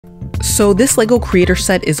So this Lego creator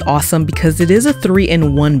set is awesome because it is a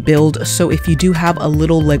 3-in-1 build. So if you do have a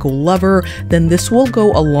little Lego lover, then this will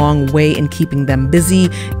go a long way in keeping them busy.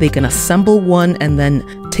 They can assemble one and then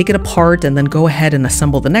take it apart and then go ahead and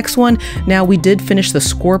assemble the next one. Now we did finish the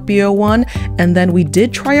Scorpio one, and then we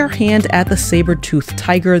did try our hand at the Saber-Toothed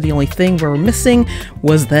tiger. The only thing we're missing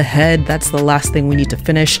was the head. That's the last thing we need to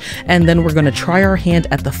finish. And then we're going to try our hand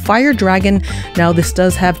at the fire dragon. Now this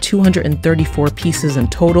does have 234 pieces in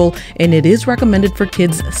total, and it is recommended for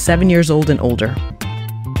kids 7 years old and older.